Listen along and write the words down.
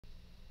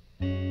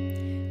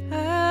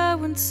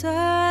gone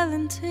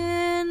silent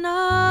in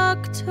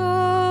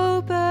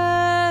October,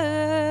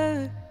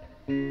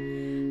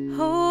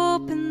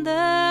 hoping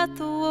that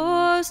the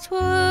worst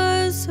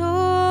was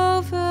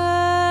over.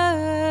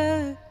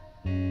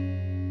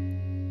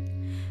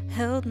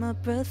 Held my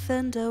breath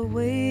and I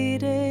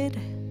waited.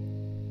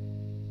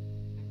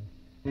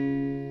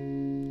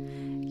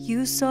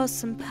 You saw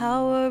some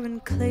power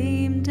and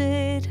claimed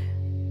it.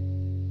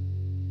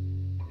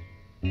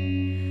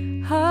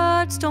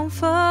 Hearts don't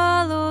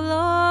follow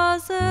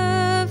laws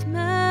of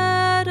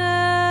matter.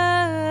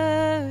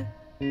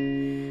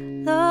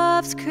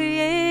 Love's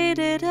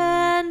created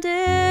and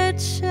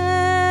it's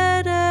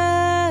shattered.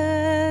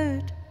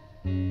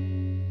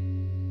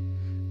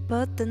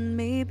 But then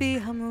maybe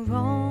I'm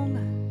wrong.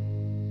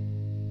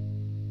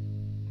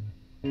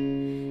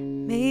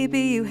 Maybe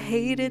you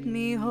hated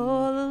me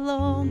all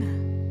along.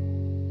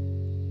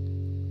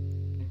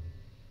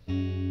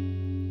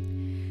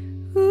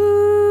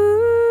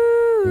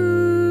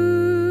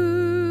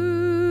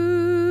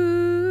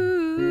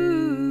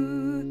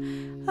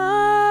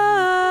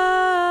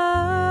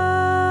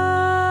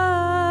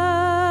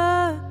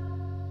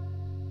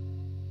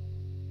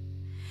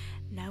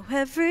 Now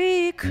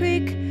every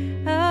creak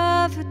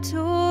of a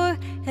door,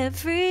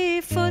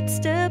 every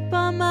footstep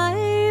on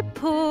my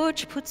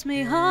porch puts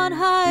me on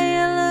high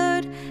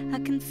alert. I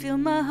can feel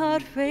my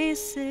heart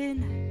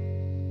racing.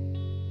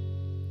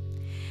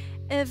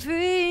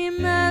 Every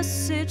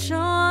message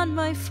on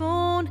my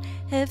phone,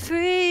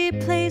 every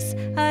place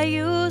I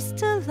used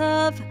to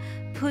love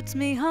puts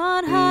me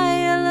on high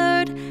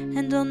alert,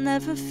 and I'll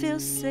never feel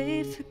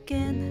safe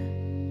again.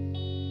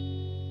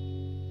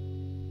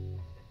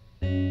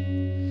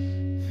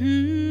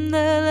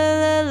 La la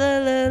la la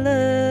la la.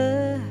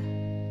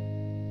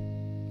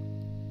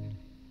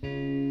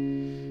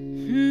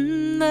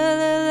 La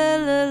la la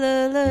la la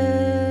la.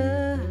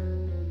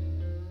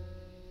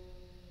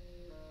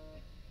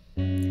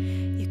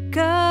 You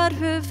got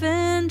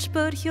revenge,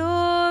 but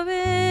you're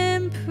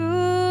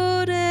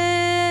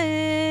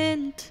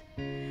imprudent.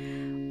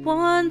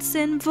 Once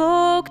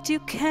invoked, you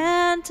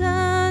can't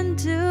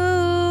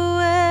undo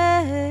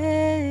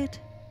it.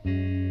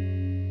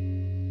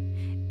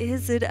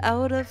 Is it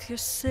out of your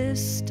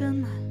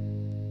system?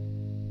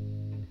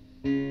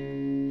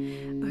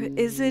 Or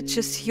is it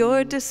just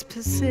your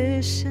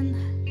disposition?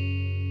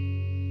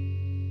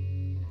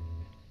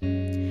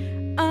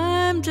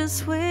 I'm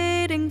just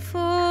waiting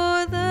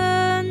for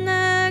the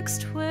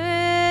next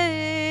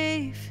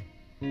wave,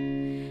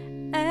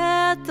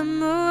 at the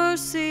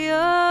mercy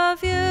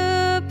of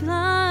your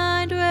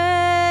blind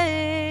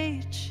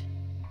rage.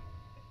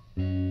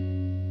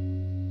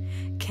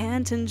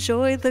 Can't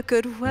enjoy the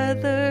good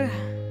weather.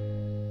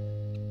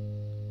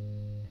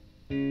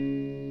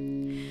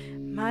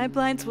 My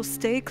blinds will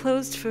stay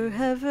closed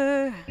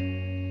forever.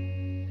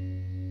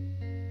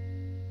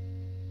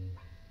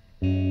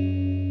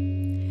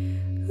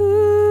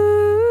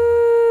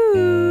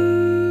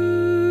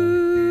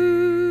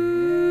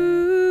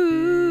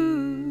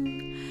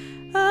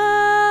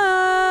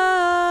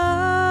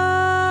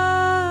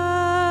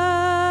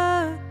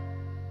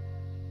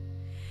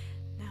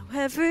 Now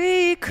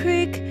every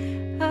creak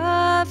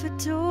of a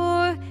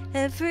door,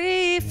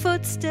 every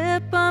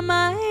footstep on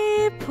my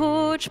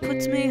porch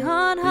puts me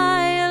on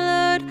high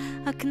alert.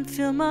 I can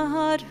feel my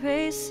heart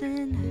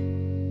racing.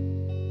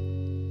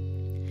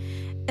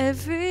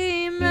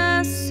 Every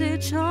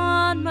message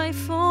on my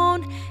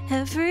phone,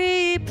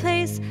 every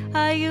place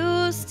I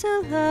used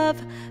to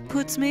love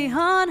puts me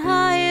on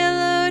high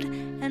alert,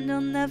 and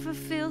I'll never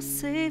feel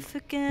safe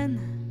again.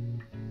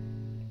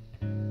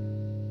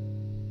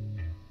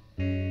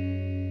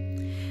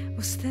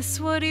 Was this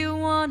what you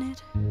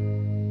wanted?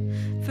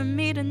 For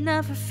me to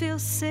never feel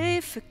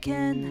safe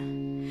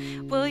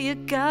again? Well, you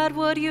got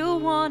what you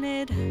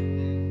wanted,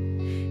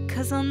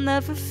 'cause I'll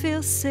never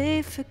feel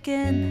safe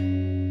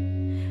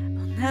again.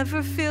 I'll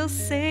never feel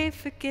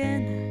safe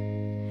again.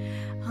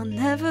 I'll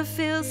never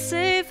feel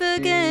safe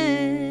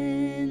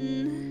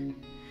again.